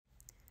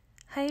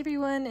Hi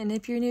everyone, and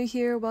if you're new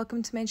here,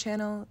 welcome to my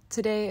channel.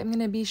 Today I'm going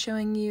to be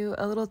showing you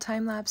a little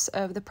time lapse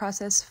of the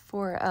process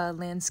for a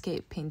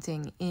landscape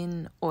painting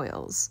in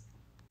oils.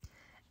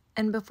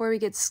 And before we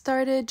get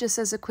started, just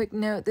as a quick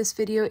note, this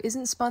video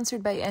isn't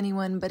sponsored by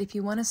anyone, but if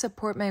you want to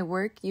support my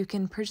work, you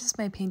can purchase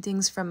my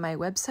paintings from my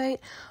website,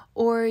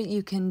 or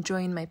you can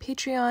join my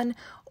Patreon,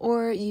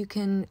 or you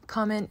can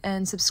comment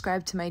and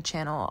subscribe to my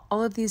channel.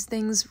 All of these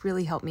things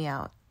really help me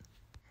out.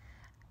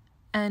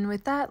 And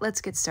with that,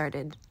 let's get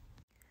started.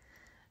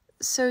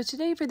 So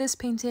today for this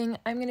painting,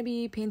 I'm going to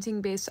be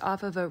painting based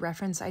off of a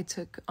reference I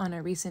took on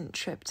a recent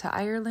trip to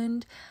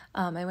Ireland.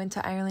 I went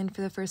to Ireland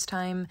for the first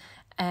time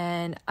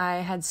and I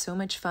had so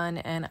much fun,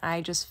 and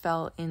I just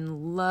fell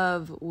in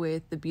love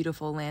with the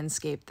beautiful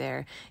landscape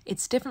there.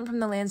 It's different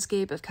from the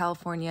landscape of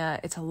California.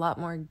 It's a lot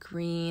more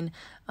green.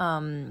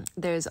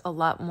 There's a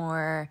lot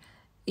more,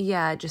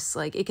 just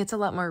like it gets a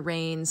lot more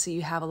rain, so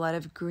you have a lot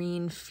of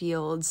green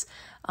fields.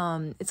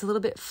 It's a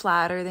little bit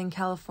flatter than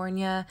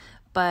California,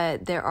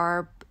 but there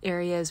are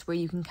areas where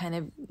you can kind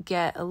of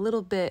get a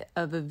little bit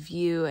of a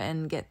view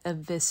and get a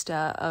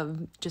vista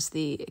of just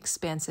the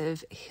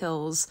expansive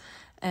hills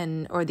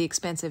or the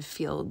expansive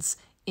fields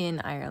in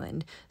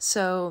Ireland.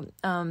 So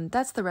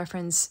that's the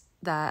reference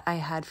that I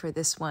had for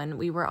this one.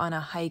 We were on a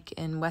hike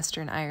in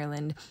Western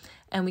Ireland,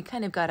 and we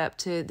kind of got up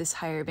to this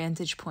higher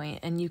vantage point,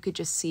 and you could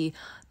just see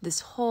this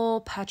whole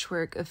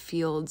patchwork of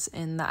fields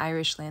in the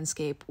Irish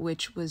landscape,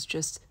 which was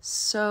just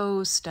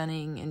so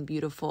stunning and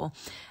beautiful.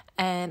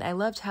 And I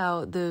loved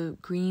how the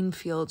green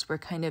fields were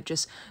kind of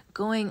just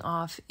going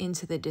off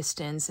into the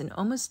distance and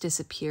almost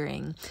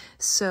disappearing.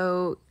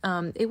 So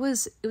it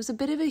was a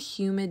bit of a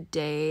humid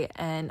day,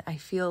 and I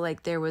feel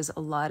like there was a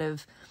lot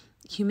of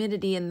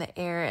humidity in the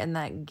air, and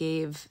that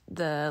gave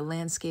the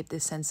landscape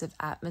this sense of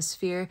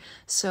atmosphere.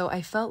 So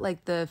I felt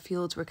like the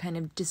fields were kind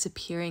of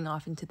disappearing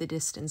off into the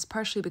distance,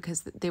 partially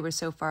because they were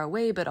so far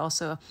away, but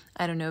also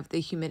I don't know if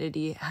the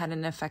humidity had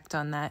an effect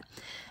on that.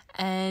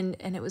 And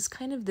it was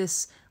kind of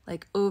this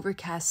like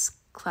overcast,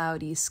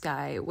 cloudy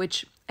sky,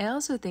 which I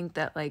also think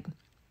that like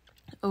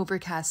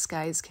overcast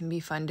skies can be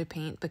fun to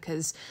paint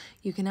because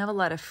you can have a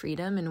lot of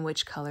freedom in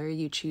which color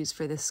you choose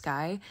for the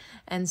sky.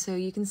 And so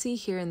you can see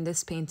here in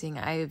this painting,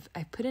 I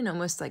put in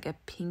almost like a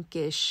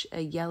pinkish, a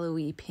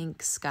yellowy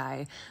pink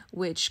sky,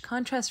 which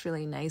contrasts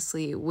really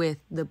nicely with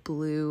the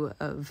blue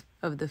of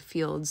the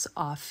fields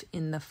off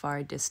in the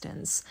far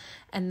distance.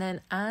 And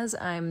then as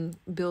I'm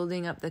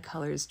building up the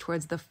colors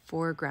towards the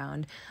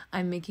foreground,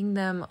 I'm making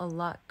them a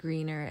lot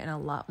greener and a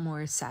lot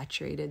more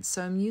saturated.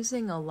 So I'm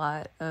using a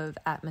lot of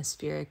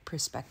atmospheric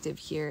perspective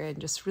here and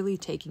just really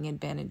taking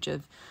advantage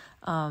of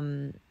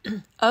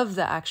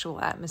the actual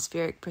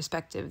atmospheric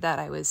perspective that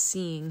I was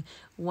seeing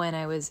when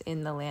I was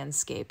in the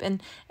landscape,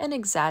 and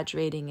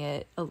exaggerating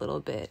it a little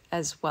bit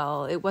as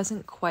well. It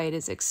wasn't quite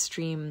as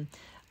extreme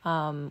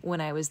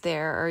when I was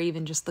there, or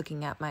even just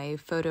looking at my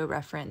photo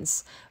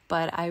reference,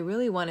 but I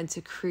really wanted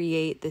to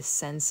create this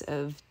sense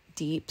of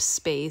deep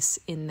space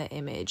in the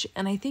image.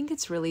 And I think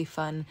it's really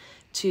fun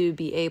to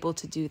be able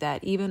to do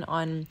that, even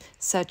on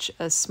such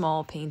a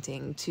small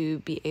painting, to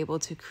be able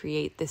to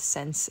create this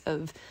sense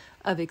of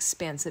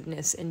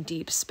expansiveness and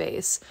deep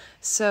space.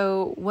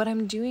 So what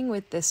I'm doing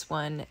with this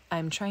one,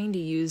 I'm trying to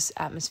use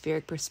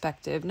atmospheric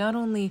perspective, not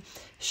only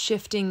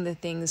shifting the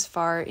things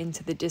far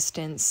into the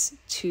distance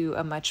to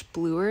a much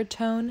bluer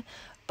tone,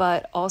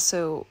 but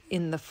also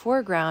in the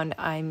foreground,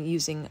 I'm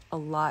using a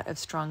lot of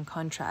strong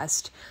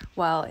contrast,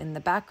 while in the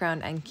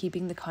background, I'm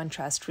keeping the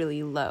contrast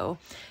really low.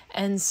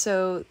 And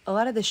so a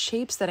lot of the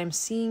shapes that I'm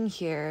seeing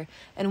here,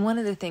 and one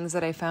of the things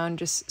that I found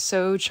just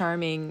so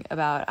charming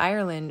about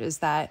Ireland is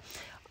that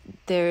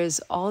there's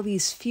all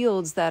these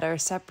fields that are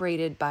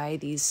separated by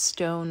these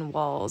stone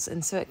walls.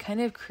 And so it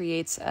kind of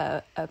creates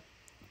a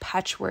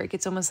patchwork.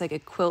 It's almost like a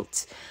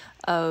quilt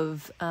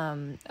of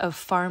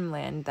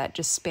farmland that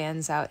just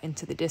spans out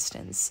into the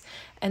distance.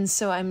 And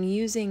so I'm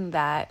using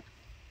that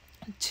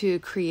to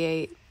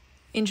create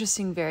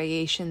interesting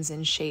variations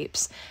in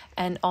shapes,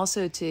 and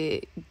also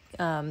to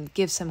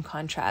give some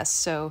contrast.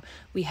 So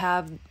we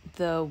have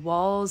the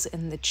walls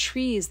and the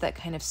trees that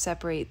kind of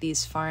separate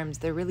these farms.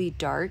 They're really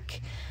dark.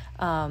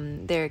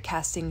 They're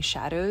casting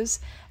shadows,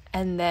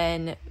 and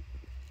then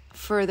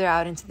further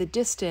out into the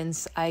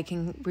distance, I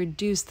can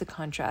reduce the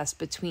contrast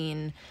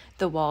between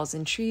the walls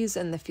and trees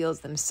and the fields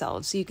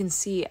themselves. So you can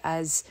see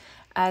as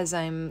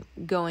I'm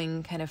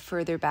going kind of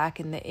further back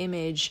in the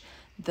image,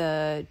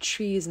 the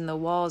trees and the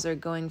walls are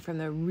going from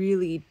the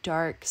really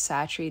dark,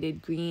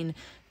 saturated green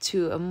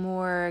to a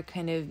more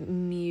kind of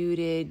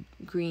muted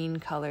green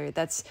color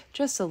that's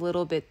just a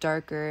little bit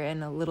darker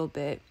and a little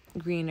bit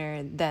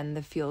greener than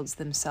the fields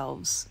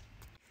themselves.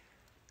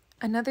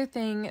 Another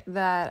thing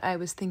that I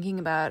was thinking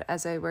about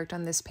as I worked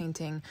on this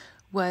painting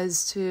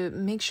was to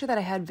make sure that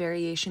I had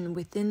variation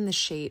within the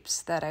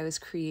shapes that I was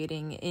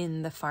creating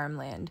in the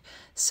farmland.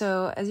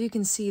 So as you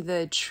can see,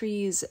 the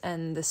trees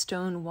and the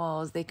stone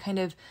walls, they kind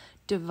of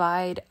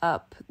divide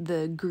up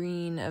the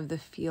green of the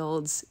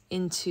fields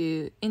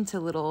into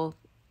little,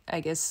 I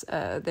guess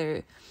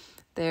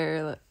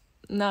they're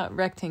not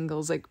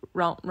rectangles, like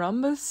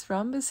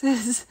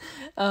rhombuses,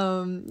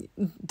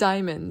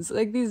 diamonds,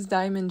 like these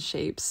diamond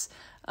shapes.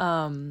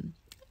 And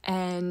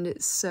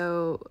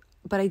so,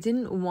 but I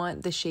didn't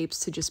want the shapes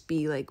to just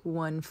be like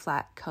one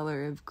flat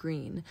color of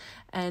green.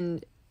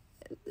 And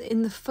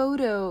in the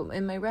photo,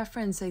 in my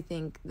reference, I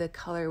think the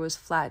color was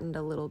flattened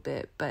a little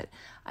bit, but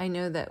I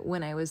know that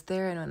when I was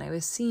there and when I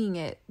was seeing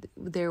it,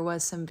 there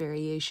was some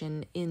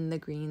variation in the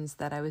greens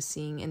that I was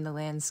seeing in the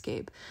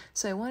landscape.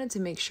 So I wanted to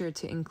make sure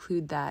to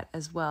include that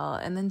as well.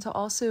 And then to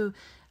also,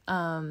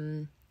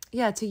 to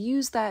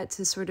use that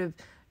to sort of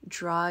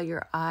draw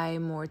your eye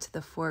more to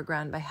the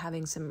foreground by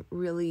having some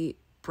really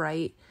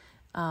bright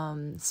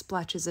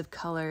splotches of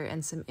color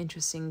and some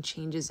interesting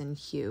changes in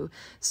hue.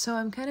 So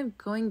I'm kind of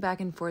going back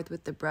and forth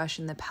with the brush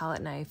and the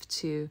palette knife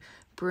to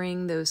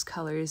bring those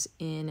colors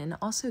in and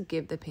also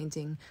give the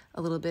painting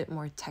a little bit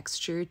more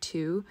texture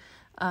too,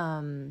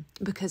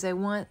 because I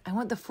want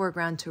the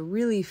foreground to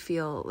really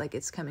feel like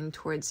it's coming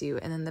towards you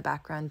and then the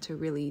background to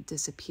really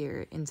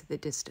disappear into the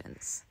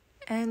distance.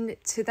 And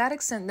to that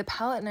extent, the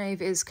palette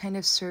knife is kind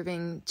of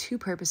serving two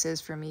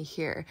purposes for me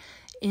here.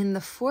 In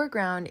the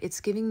foreground, it's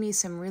giving me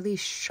some really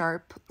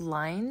sharp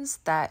lines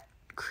that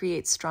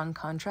create strong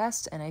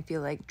contrast and I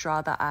feel like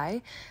draw the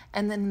eye.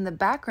 And then in the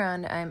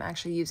background, I'm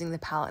actually using the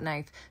palette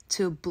knife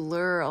to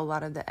blur a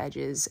lot of the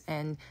edges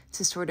and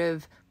to sort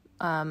of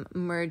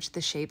merge the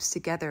shapes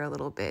together a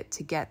little bit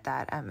to get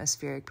that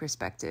atmospheric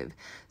perspective.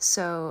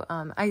 So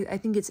I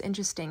think it's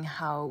interesting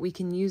how we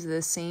can use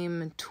the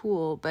same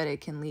tool, but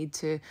it can lead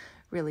to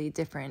really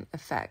different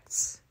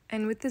effects.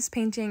 And with this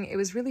painting, it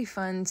was really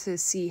fun to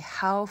see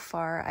how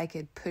far I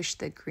could push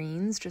the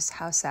greens, just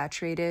how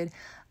saturated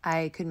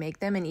I could make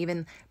them, and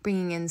even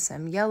bringing in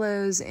some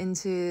yellows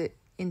into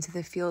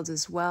the fields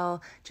as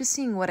well, just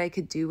seeing what I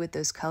could do with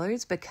those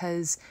colors,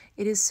 because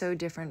it is so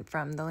different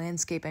from the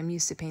landscape I'm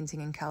used to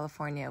painting in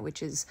California, which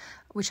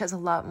has a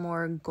lot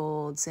more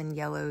golds and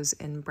yellows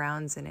and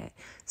browns in it.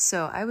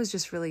 So I was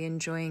just really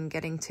enjoying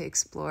getting to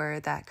explore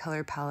that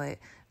color palette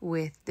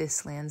with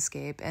this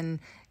landscape. And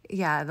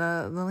yeah,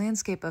 the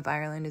landscape of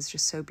Ireland is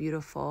just so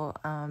beautiful.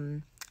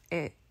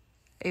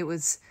 It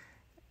was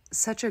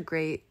such a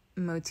great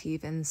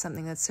motif and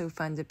something that's so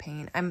fun to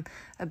paint. I'm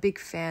a big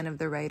fan of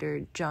the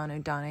writer John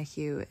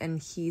O'Donoghue, and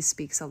he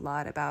speaks a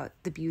lot about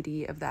the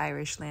beauty of the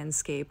Irish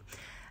landscape.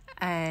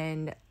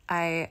 And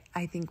I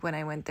think when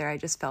I went there, I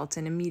just felt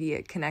an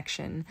immediate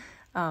connection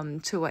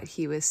to what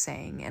he was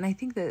saying. And I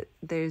think that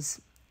there's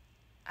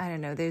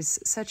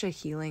such a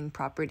healing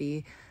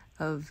property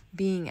of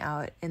being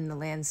out in the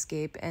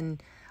landscape,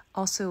 and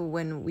also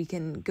when we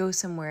can go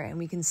somewhere and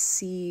we can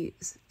see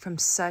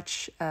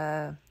such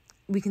a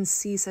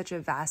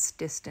vast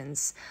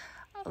distance.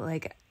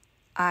 Like,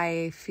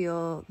 I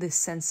feel this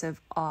sense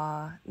of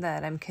awe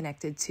that I'm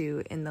connected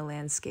to in the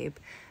landscape.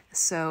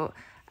 So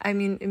I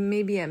mean, it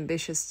may be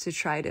ambitious to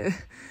try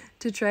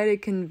to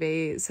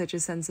convey such a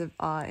sense of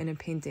awe in a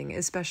painting,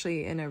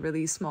 especially in a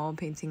really small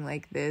painting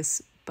like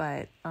this,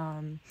 but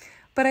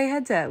I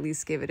had to at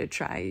least give it a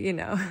try, you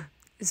know.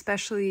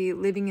 Especially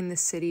living in the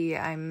city,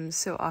 I'm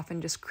so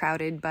often just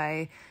crowded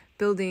by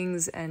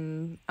buildings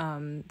and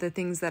the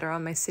things that are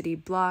on my city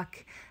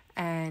block,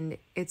 and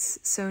it's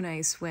so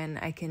nice when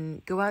I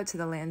can go out to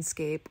the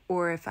landscape,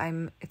 or if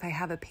I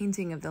have a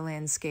painting of the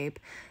landscape,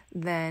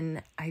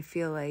 then I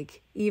feel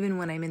like even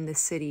when I'm in the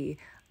city,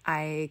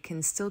 I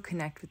can still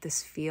connect with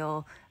this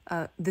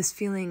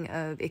feeling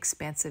of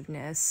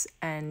expansiveness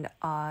and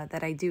awe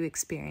that I do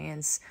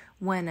experience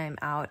when I'm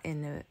out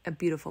in a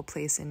beautiful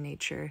place in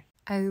nature.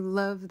 I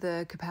love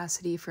the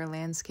capacity for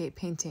landscape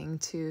painting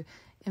to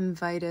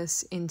invite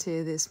us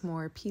into this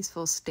more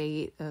peaceful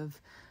state of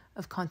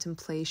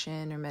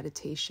contemplation or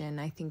meditation.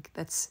 I think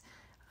that's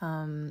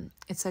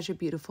it's such a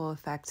beautiful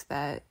effect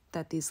that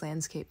these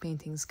landscape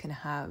paintings can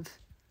have.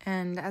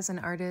 And as an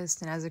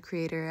artist and as a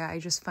creator, I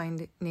just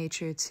find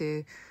nature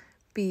to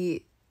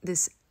be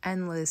this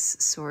endless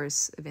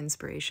source of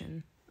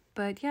inspiration.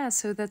 But yeah,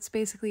 so that's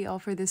basically all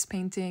for this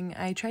painting.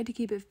 I tried to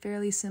keep it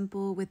fairly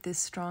simple with this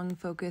strong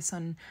focus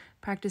on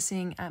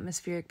practicing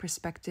atmospheric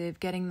perspective,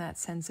 getting that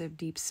sense of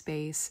deep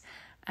space,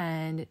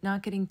 and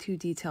not getting too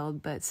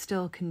detailed, but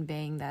still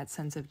conveying that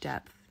sense of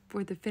depth.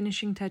 For the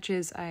finishing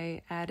touches,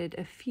 I added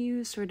a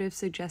few sort of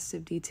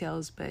suggestive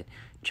details, but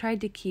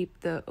tried to keep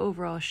the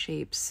overall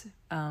shapes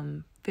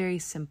very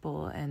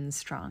simple and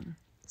strong.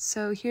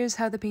 So here's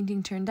how the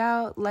painting turned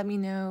out. Let me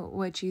know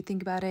what you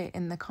think about it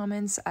in the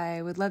comments.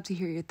 I would love to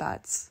hear your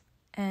thoughts.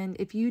 And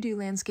if you do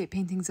landscape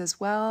paintings as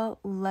well,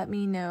 let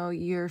me know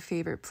your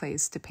favorite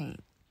place to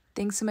paint.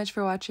 Thanks so much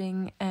for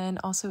watching, and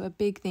also a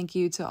big thank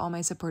you to all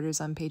my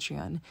supporters on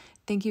Patreon.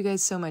 Thank you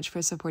guys so much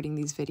for supporting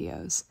these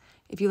videos.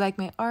 If you like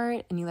my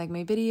art and you like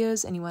my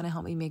videos and you want to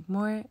help me make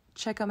more,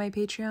 check out my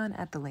Patreon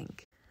at the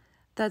link.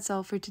 That's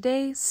all for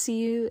today. See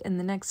you in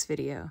the next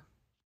video.